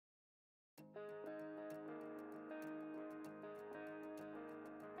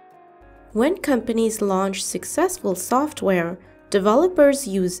When companies launch successful software, developers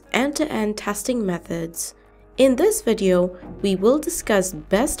use end-to-end testing methods. In this video, we will discuss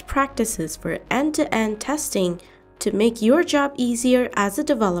best practices for end-to-end testing to make your job easier as a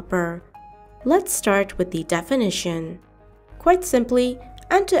developer. Let's start with the definition. Quite simply,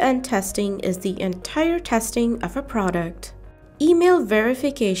 end-to-end testing is the entire testing of a product. Email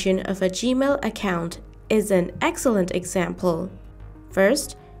verification of a Gmail account is an excellent example.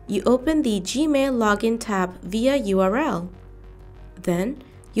 First, you open the Gmail login tab via URL. Then,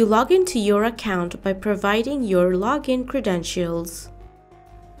 you log into your account by providing your login credentials.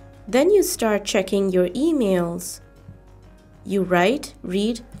 Then you start checking your emails. You write,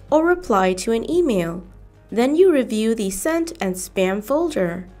 read, or reply to an email. Then you review the sent and spam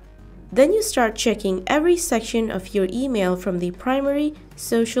folder. Then you start checking every section of your email from the primary,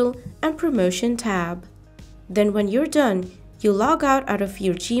 social, and promotion tab. Then when you're done, you log out of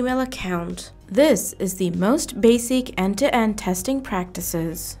your Gmail account. This is the most basic end-to-end testing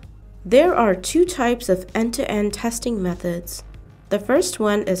practices. There are two types of end-to-end testing methods. The first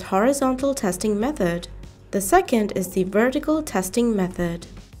one is horizontal testing method. The second is the vertical testing method.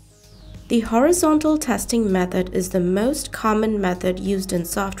 The horizontal testing method is the most common method used in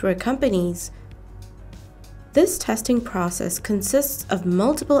software companies. This testing process consists of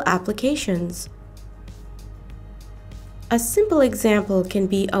multiple applications. A simple example can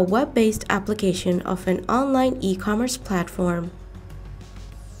be a web-based application of an online e-commerce platform.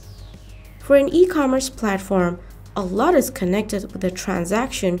 For an e-commerce platform, a lot is connected with a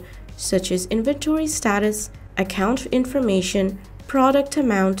transaction such as inventory status, account information, product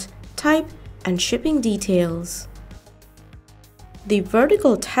amount, type, and shipping details. The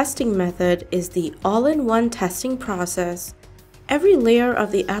vertical testing method is the all-in-one testing process. Every layer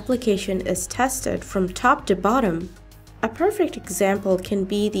of the application is tested from top to bottom. A perfect example can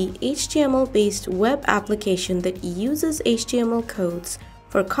be the HTML-based web application that uses HTML codes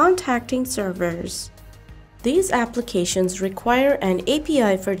for contacting servers. These applications require an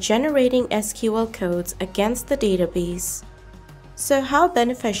API for generating SQL codes against the database. So how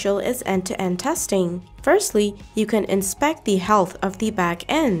beneficial is end-to-end testing? Firstly, you can inspect the health of the back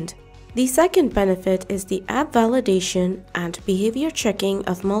end. The second benefit is the app validation and behavior checking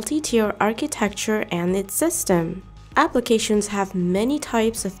of multi-tier architecture and its system. Applications have many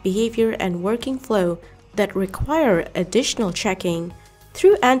types of behavior and working flow that require additional checking.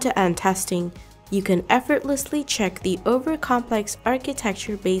 Through end-to-end testing, you can effortlessly check the over-complex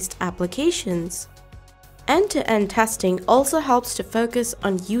architecture-based applications. End-to-end testing also helps to focus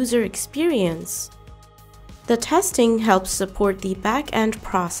on user experience. The testing helps support the back-end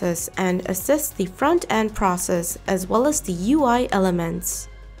process and assists the front-end process as well as the UI elements.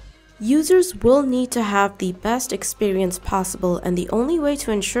 Users will need to have the best experience possible, and the only way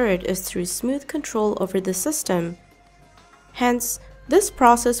to ensure it is through smooth control over the system. Hence, this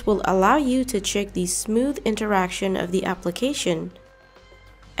process will allow you to check the smooth interaction of the application.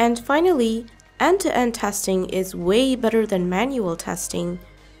 And finally, end-to-end testing is way better than manual testing.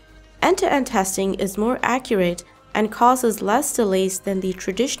 End-to-end testing is more accurate and causes less delays than the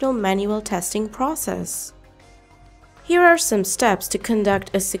traditional manual testing process. Here are some steps to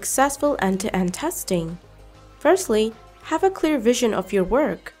conduct a successful end-to-end testing. Firstly, have a clear vision of your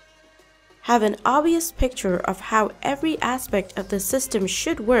work. Have an obvious picture of how every aspect of the system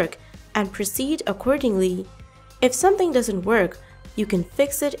should work and proceed accordingly. If something doesn't work, you can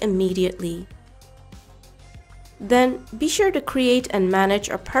fix it immediately. Then, be sure to create and manage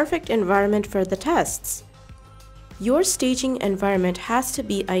a perfect environment for the tests. Your staging environment has to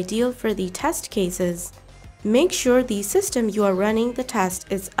be ideal for the test cases. Make sure the system you are running the test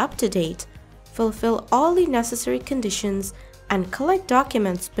is up to date. Fulfill all the necessary conditions and collect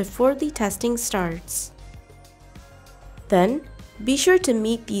documents before the testing starts. Then, be sure to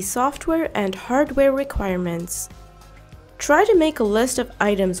meet the software and hardware requirements. Try to make a list of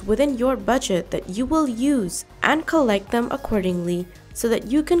items within your budget that you will use and collect them accordingly so that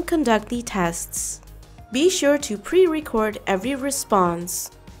you can conduct the tests. Be sure to pre-record every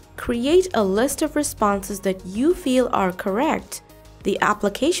response. Create a list of responses that you feel are correct. The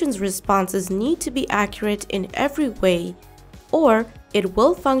application's responses need to be accurate in every way, or it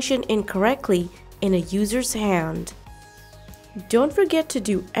will function incorrectly in a user's hand. Don't forget to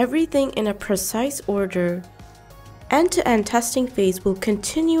do everything in a precise order. End-to-end testing phase will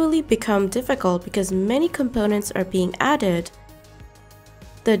continually become difficult because many components are being added.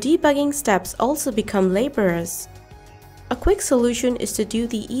 The debugging steps also become laborious. A quick solution is to do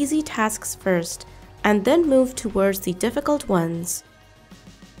the easy tasks first and then move towards the difficult ones.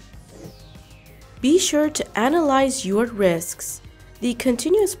 Be sure to analyze your risks. The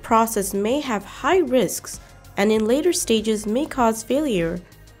continuous process may have high risks and in later stages may cause failure.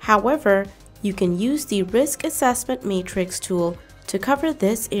 However, you can use the Risk Assessment Matrix tool to cover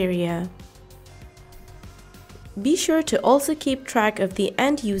this area. Be sure to also keep track of the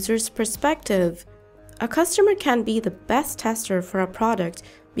end user's perspective. A customer can be the best tester for a product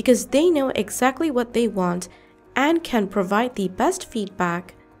because they know exactly what they want and can provide the best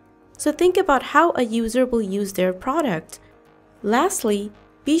feedback. So think about how a user will use their product. Lastly,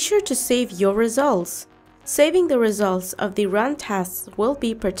 be sure to save your results. Saving the results of the run tests will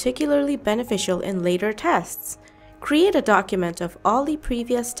be particularly beneficial in later tests. Create a document of all the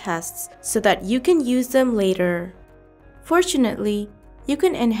previous tests so that you can use them later. Fortunately, you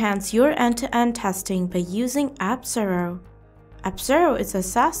can enhance your end-to-end testing by using Appsero. Appsero is a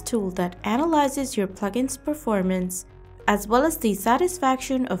SaaS tool that analyzes your plugin's performance as well as the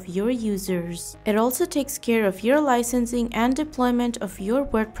satisfaction of your users. It also takes care of your licensing and deployment of your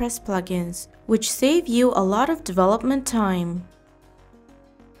WordPress plugins, which save you a lot of development time.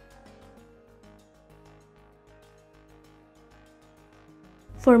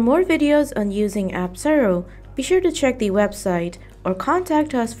 For more videos on using Appsero, be sure to check the website or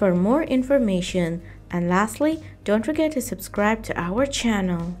contact us for more information. And lastly, don't forget to subscribe to our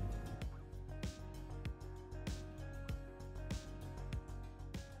channel.